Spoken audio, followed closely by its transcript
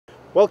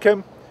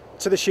Welcome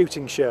to the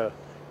shooting show.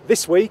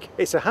 This week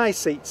it's a high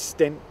seat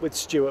stint with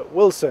Stuart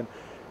Wilson.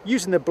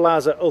 Using the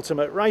Blaser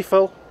Ultimate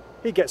rifle,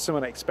 he gets some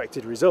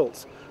unexpected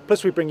results.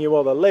 Plus we bring you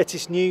all the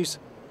latest news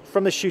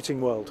from the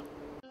shooting world.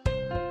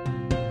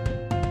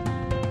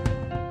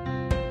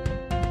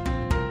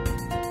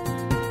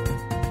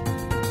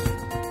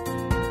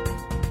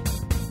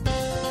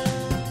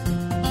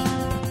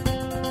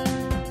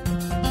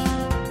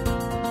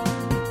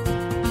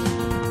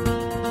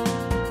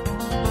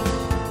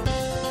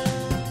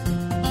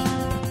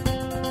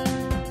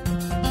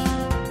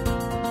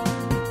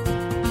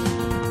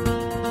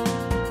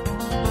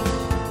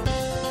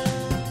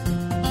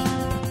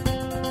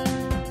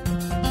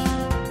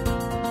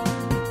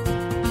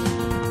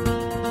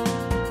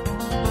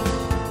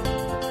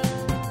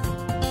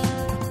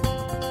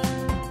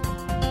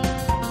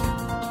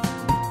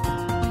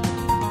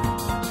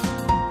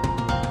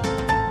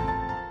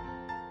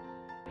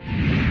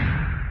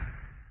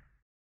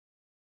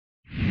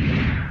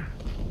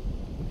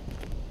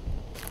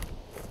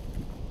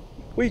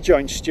 We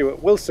join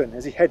Stuart Wilson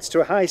as he heads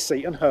to a high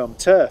seat on home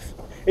turf.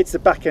 It's the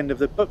back end of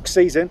the buck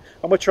season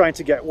and we're trying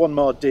to get one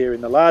more deer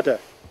in the larder.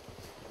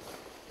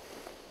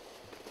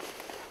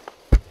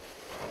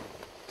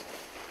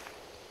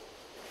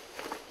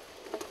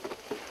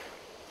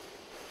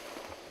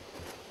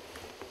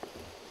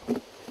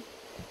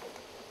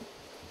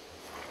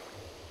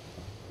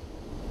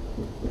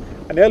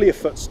 An earlier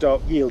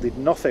footstalk yielded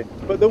nothing,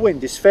 but the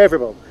wind is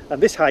favourable and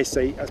this high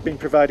seat has been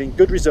providing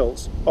good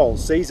results all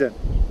season.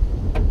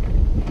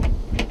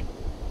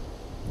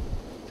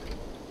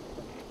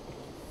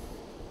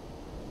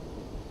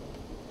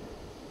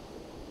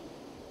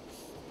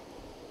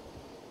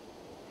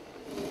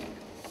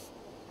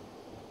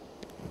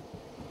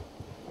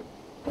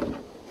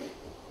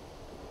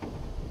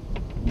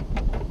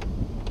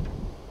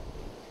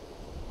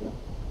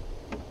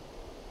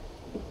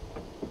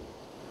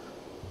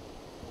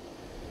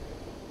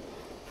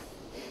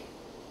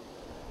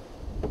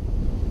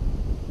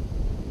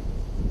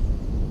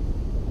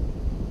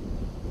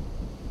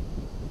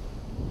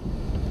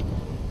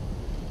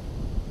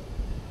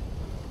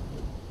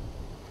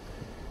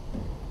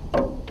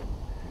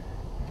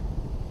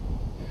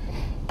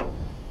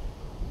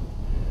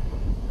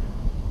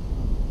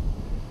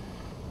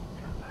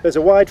 There's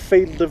a wide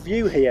field of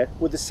view here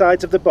with the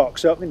sides of the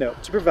box opening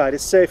up to provide a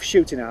safe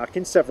shooting arc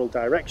in several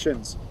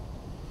directions.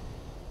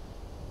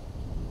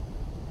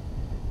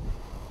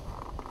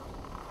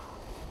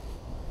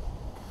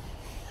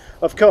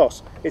 Of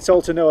course, it's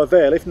all to no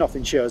avail if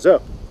nothing shows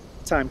up.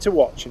 Time to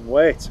watch and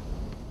wait.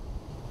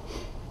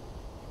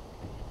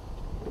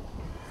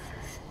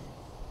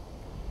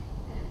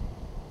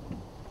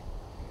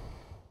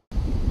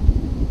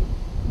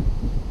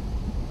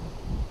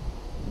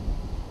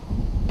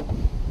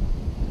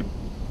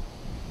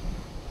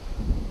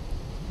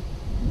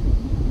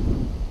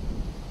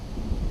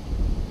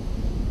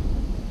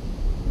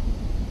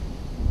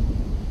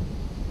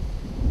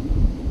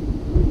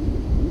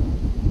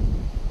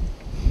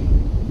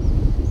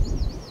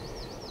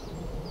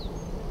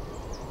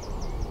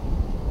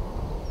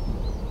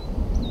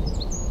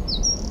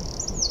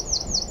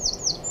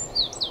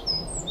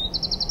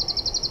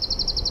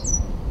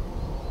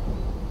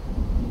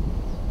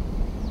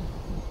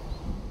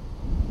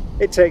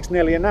 It takes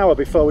nearly an hour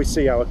before we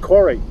see our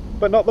quarry,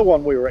 but not the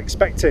one we were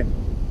expecting.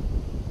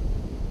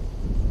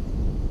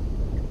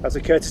 As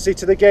a courtesy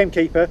to the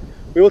gamekeeper,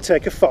 we will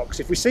take a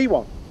fox if we see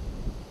one.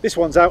 This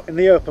one's out in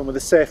the open with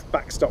a safe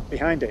backstop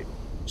behind it.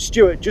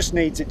 Stuart just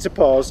needs it to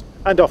pause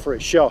and offer a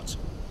shot.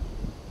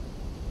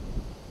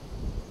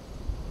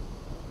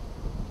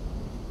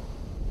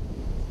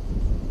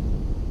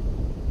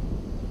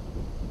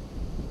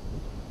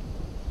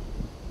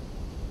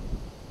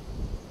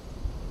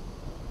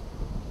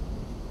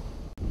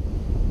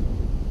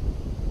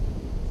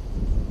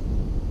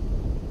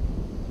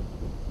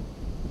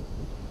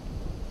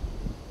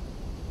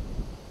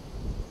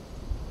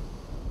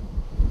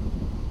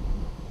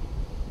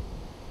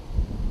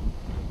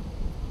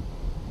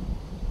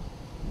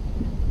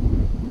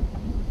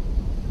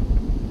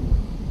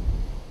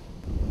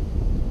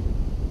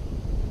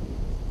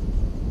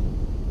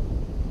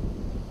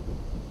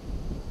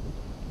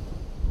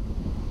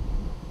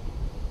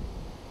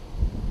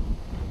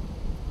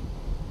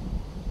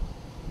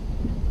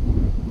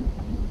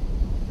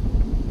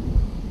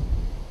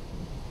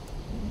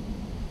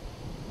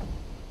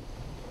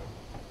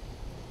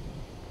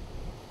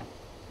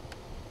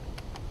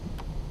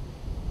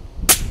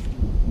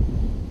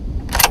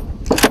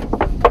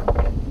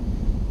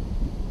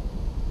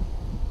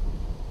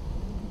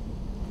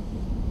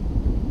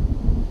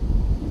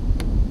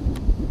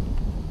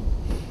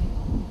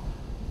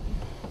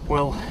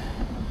 Well,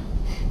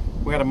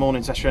 we had a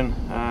morning session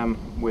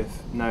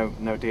with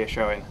no deer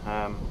showing.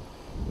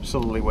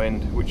 Southerly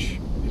wind, which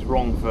is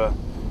wrong for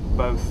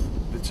both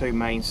the two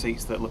main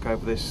seats that look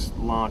over this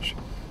large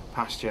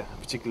pasture,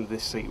 particularly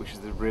this seat, which is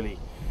the really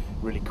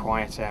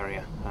quiet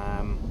area.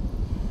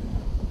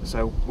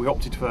 So we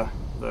opted for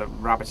the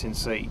rabbiting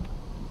seat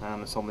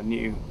that's on the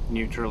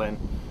new drilling,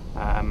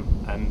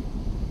 and and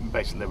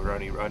basically there were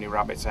only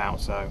rabbits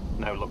out, so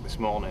no luck this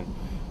morning.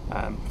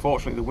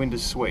 Fortunately the wind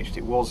has switched.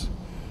 It was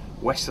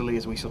westerly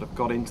as we sort of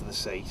got into the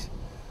seat,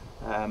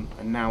 and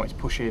now it's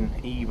pushing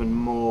even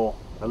more,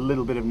 a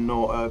little bit of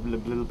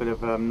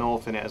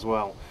north in it as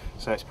well,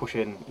 so it's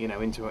pushing, you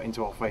know, into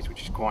our face,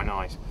 which is quite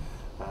nice.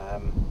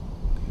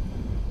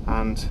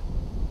 And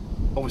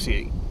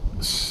obviously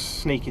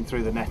sneaking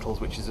through the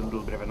nettles, which is a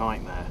little bit of a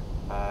nightmare,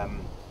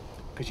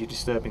 because you're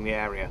disturbing the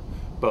area,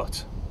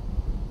 but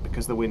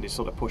because the wind is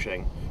sort of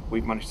pushing,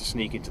 we've managed to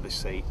sneak into this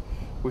seat.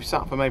 We've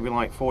sat for maybe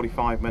like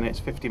 45 minutes,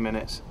 50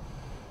 minutes,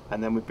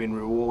 and then we've been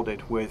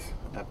rewarded with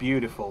a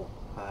beautiful,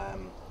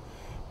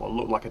 what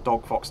looked like a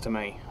dog fox to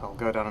me. I'll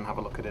go down and have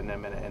a look at it in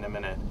a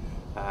minute.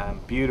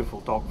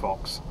 Beautiful dog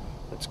fox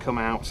that's come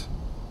out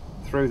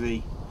through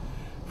the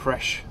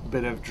fresh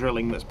bit of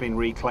drilling that's been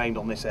reclaimed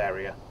on this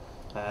area,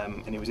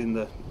 and he was in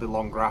the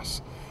long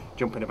grass,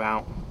 jumping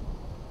about,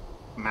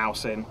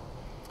 mousing,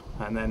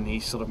 and then he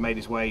sort of made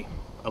his way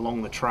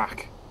along the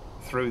track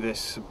through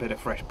this bit of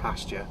fresh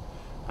pasture,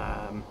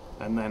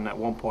 and then at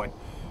one point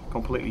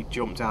completely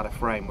jumped out of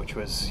frame, which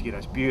was, you know,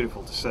 it's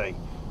beautiful to see.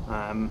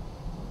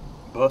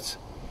 But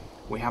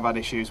we have had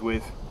issues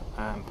with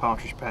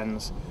partridge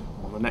pens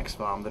on the next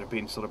farm that have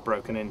been sort of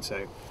broken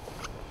into.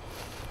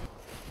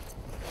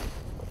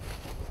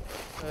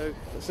 So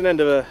it's an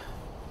end of a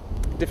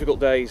difficult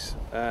day's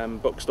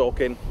buck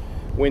stalking.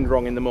 Wind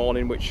wrong in the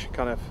morning, which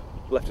kind of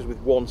left us with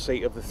one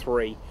seat of the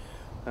three,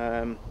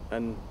 and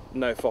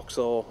no fox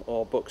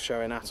or bucks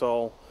showing at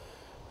all.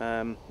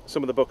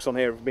 Some of the bucks on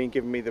here have been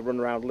giving me the run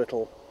around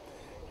little,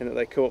 in that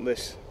they come up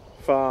this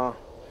far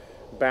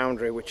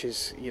boundary, which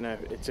is, you know,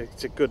 it's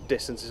a good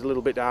distance. It's a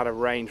little bit out of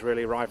range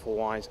really, rifle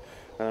wise,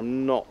 and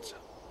I'm not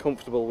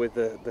comfortable with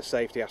the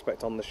safety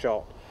aspect on the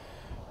shot.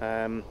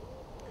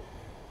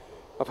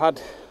 I've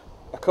had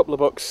a couple of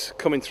bucks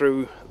coming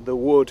through the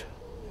wood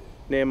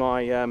near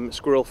my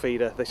squirrel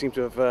feeder. They seem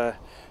to have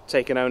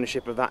taken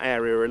ownership of that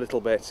area a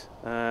little bit,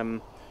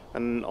 and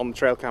on the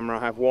trail camera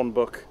I have one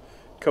buck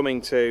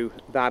coming to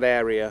that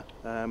area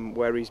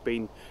where he's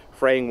been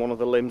fraying one of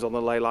the limbs on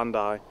the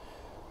Leylandii,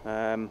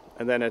 and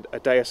then a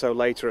day or so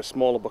later a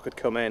smaller buck had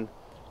come in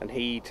and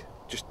he'd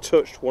just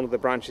touched one of the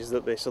branches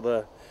that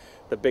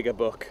the bigger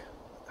buck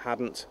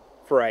hadn't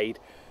frayed,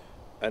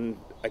 and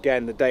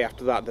again the day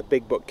after that the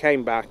big buck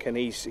came back and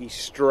he's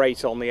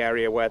straight on the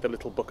area where the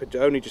little buck had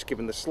only just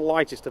given the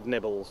slightest of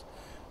nibbles.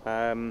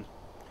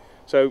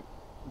 So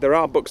there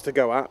are bucks to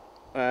go at.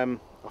 I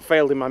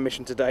failed in my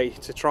mission today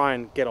to try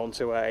and get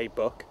onto a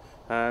buck,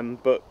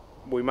 but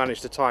we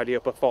managed to tidy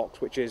up a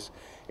fox, which is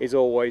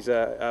always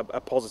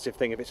a positive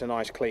thing if it's a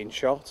nice clean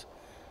shot.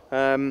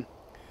 I'd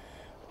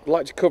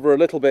like to cover a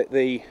little bit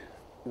the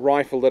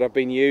rifle that I've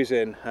been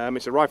using.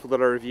 It's a rifle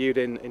that I reviewed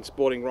in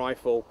Sporting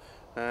Rifle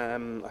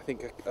I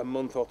think a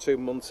month or 2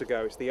 months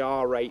ago. It's the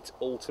R8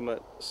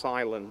 Ultimate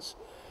Silence,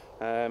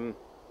 and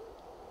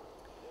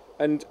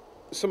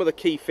some of the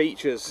key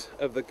features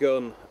of the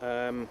gun,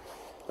 and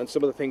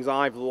some of the things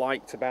I've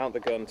liked about the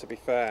gun, to be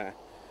fair: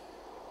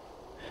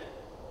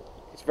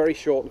 it's very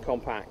short and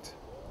compact.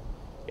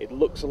 It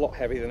looks a lot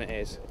heavier than it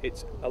is.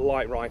 It's a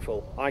light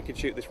rifle. I could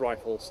shoot this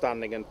rifle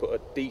standing and put a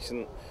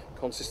decent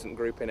consistent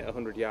group in at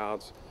 100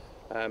 yards,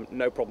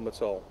 no problem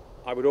at all.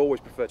 I would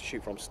always prefer to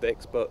shoot from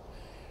sticks, but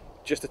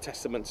just a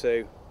testament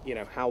to, you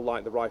know, how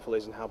light the rifle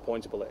is and how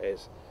pointable it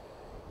is.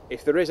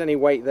 If there is any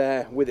weight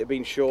there with it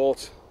being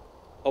short,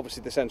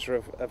 obviously the centre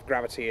of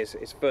gravity is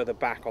further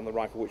back on the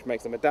rifle, which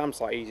makes them a damn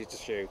sight easier to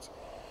shoot.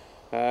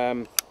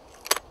 A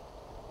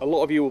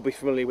lot of you will be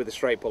familiar with the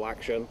straight pull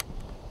action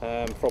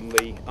from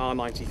the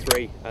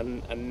R93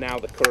 and now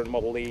the current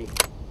model, the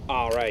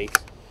R8.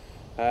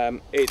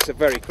 It's a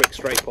very quick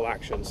straight pull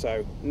action,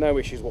 so no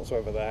issues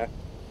whatsoever there.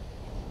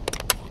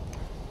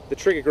 The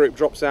trigger group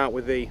drops out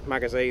with the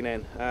magazine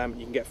in.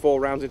 You can get 4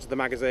 rounds into the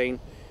magazine,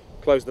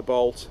 close the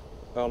bolt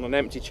on an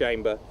empty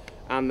chamber,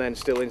 and then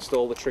still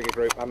install the trigger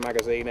group and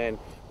magazine in,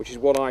 which is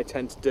what I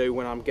tend to do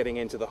when I'm getting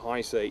into the high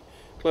seat.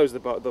 Close the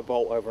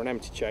bolt over an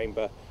empty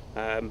chamber,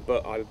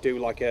 but I do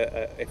like,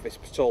 if it's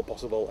at all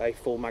possible, a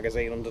full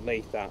magazine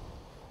underneath that.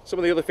 Some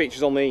of the other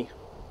features on the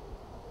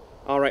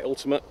R8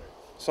 Ultimate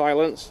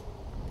Silence: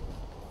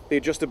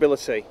 the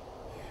adjustability,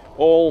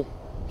 all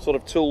sort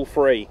of tool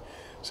free.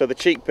 So the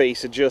cheek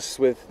piece adjusts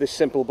with this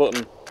simple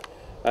button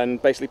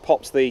and basically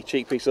pops the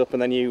cheek piece up,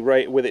 and then you,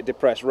 with it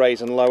depressed,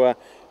 raise and lower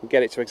and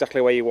get it to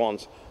exactly where you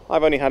want.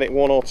 I've only had it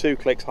 1 or 2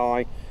 clicks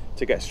high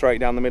to get straight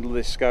down the middle of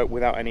this scope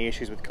without any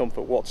issues with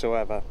comfort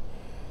whatsoever.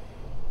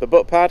 The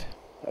butt pad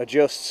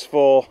adjusts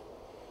for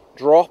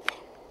drop,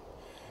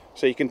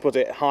 so you can put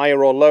it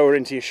higher or lower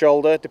into your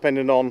shoulder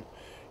depending on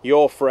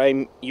your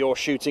frame, your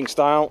shooting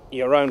style,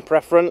 your own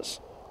preference,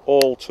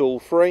 all tool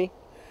free.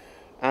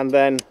 And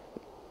then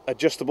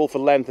adjustable for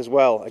length as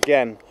well,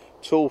 again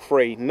tool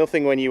free,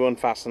 nothing when you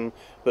unfasten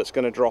that's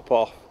going to drop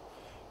off.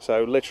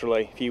 So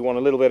literally, if you want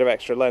a little bit of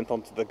extra length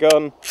onto the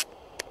gun,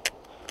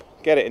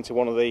 get it into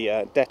one of the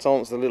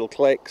detents, the little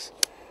clicks,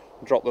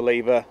 drop the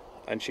lever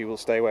and she will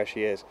stay where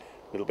she is.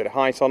 A little bit of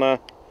height on her,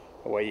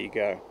 away you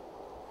go.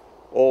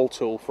 all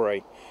tool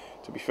free.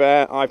 To be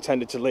fair, I've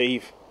tended to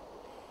leave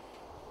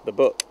the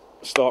butt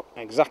stock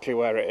exactly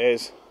where it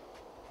is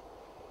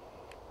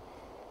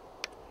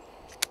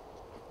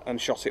and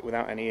shot it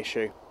without any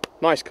issue.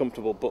 Nice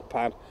comfortable butt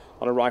pad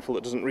on a rifle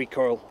that doesn't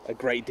recoil a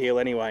great deal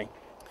anyway.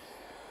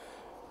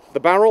 The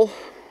barrel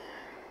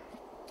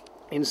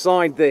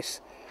inside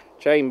this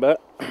chamber,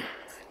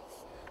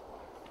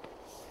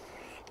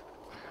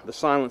 the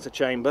silencer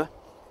chamber,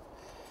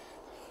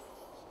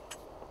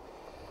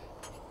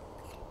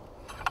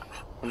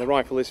 and the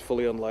rifle is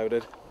fully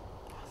unloaded.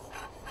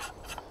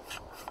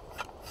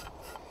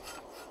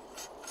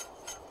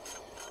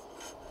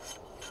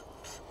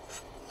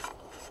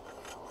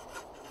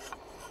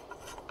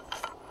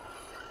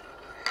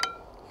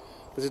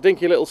 There's a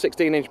dinky little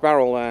 16-inch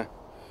barrel there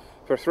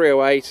for a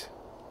 308,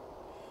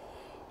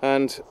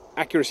 and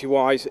accuracy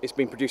wise it's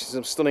been producing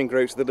some stunning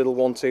groups with the little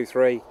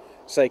 123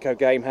 Seiko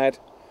game head,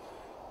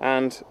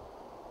 and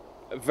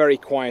very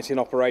quiet in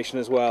operation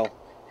as well.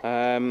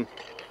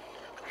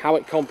 How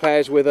it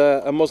compares with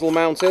a muzzle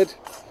mounted,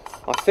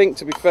 I think,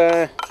 to be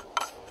fair,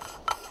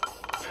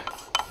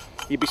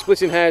 you'd be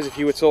splitting hairs if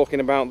you were talking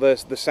about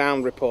the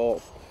sound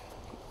report.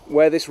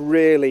 Where this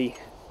really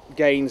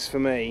gains for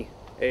me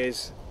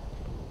is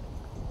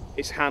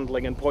its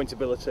handling and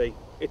pointability.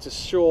 It's a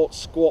short,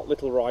 squat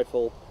little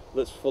rifle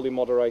that's fully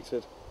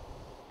moderated.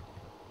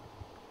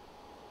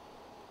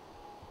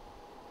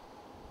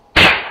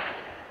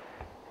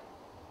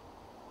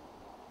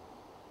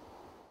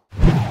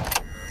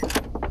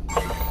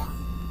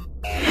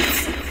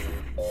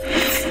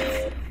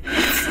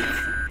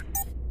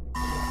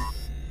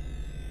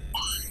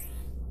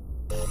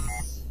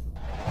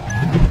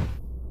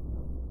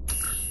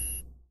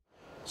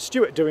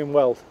 Stuart doing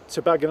well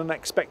to bag an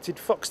unexpected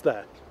fox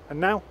there. And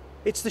now,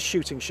 it's the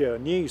Shooting Show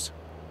news.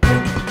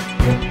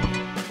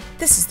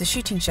 This is the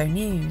Shooting Show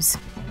news.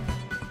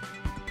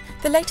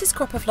 The latest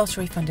crop of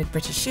lottery-funded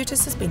British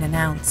shooters has been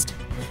announced.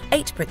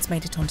 8 Brits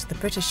made it onto the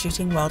British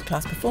Shooting World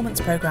Class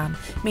Performance Programme,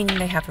 meaning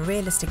they have a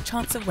realistic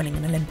chance of winning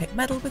an Olympic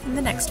medal within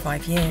the next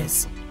 5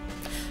 years.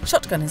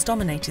 Shotgun has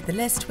dominated the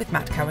list, with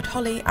Matt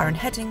Coward-Holly, Aaron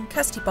Heading,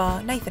 Kirsty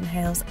Barr, Nathan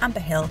Hales,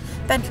 Amber Hill,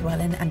 Ben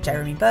Llewellyn and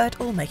Jeremy Bird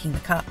all making the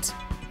cut.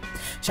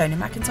 Shona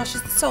McIntosh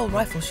is the sole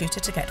rifle shooter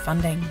to get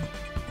funding.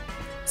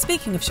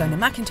 Speaking of Shona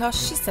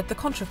McIntosh, she said the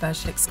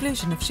controversial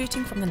exclusion of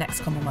shooting from the next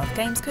Commonwealth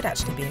Games could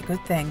actually be a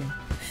good thing.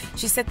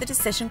 She said the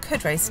decision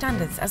could raise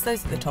standards, as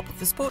those at the top of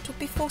the sport would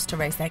be forced to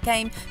raise their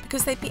game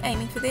because they'd be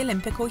aiming for the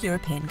Olympic or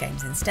European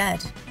Games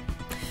instead.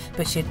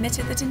 But she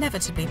admitted that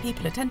inevitably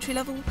people at entry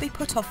level would be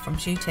put off from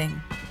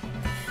shooting.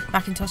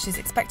 McIntosh is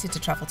expected to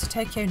travel to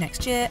Tokyo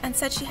next year and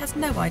said she has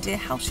no idea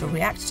how she'll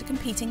react to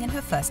competing in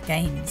her first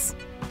Games.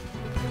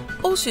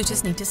 All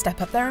shooters need to step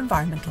up their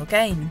environmental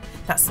game.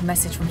 That's the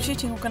message from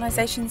shooting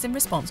organisations in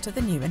response to the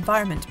new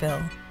Environment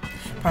Bill.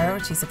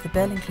 Priorities of the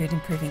bill include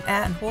improving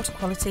air and water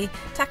quality,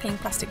 tackling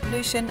plastic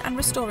pollution and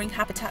restoring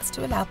habitats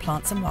to allow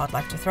plants and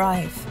wildlife to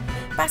thrive.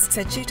 Bask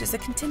said shooters are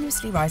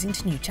continuously rising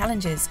to new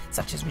challenges,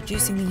 such as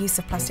reducing the use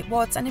of plastic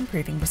wads and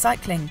improving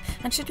recycling,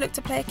 and should look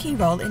to play a key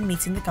role in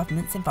meeting the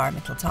government's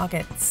environmental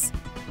targets.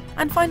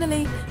 And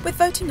finally, with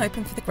voting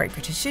open for the Great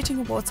British Shooting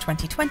Awards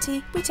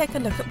 2020, we take a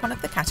look at one of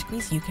the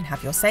categories you can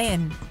have your say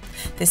in.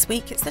 This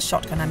week it's the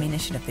Shotgun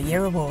Ammunition of the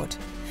Year award,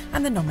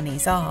 and the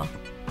nominees are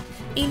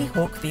Ely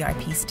Hawk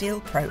VIP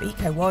Steel Pro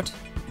Eco Wad,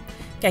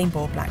 Game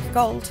Bore Black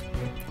Gold,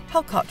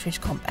 Hull Cartridge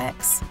Comp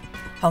X,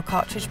 Hull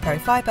Cartridge Pro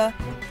Fibre,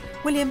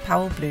 William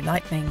Powell Blue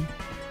Lightning.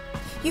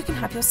 You can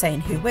have your say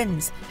in who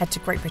wins. Head to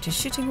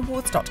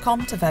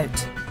greatbritishshootingawards.com to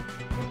vote.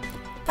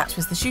 That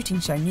was the Shooting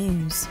Show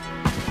news.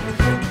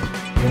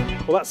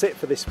 Well, that's it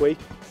for this week.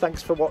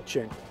 Thanks for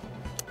watching.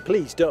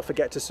 Please don't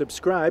forget to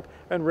subscribe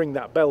and ring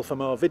that bell for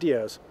more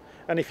videos.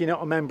 And if you're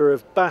not a member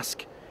of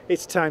Bask,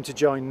 it's time to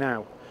join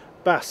now.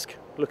 Bask,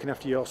 looking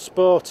after your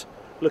sport,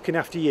 looking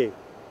after you.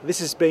 This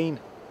has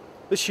been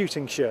the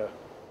Shooting Show.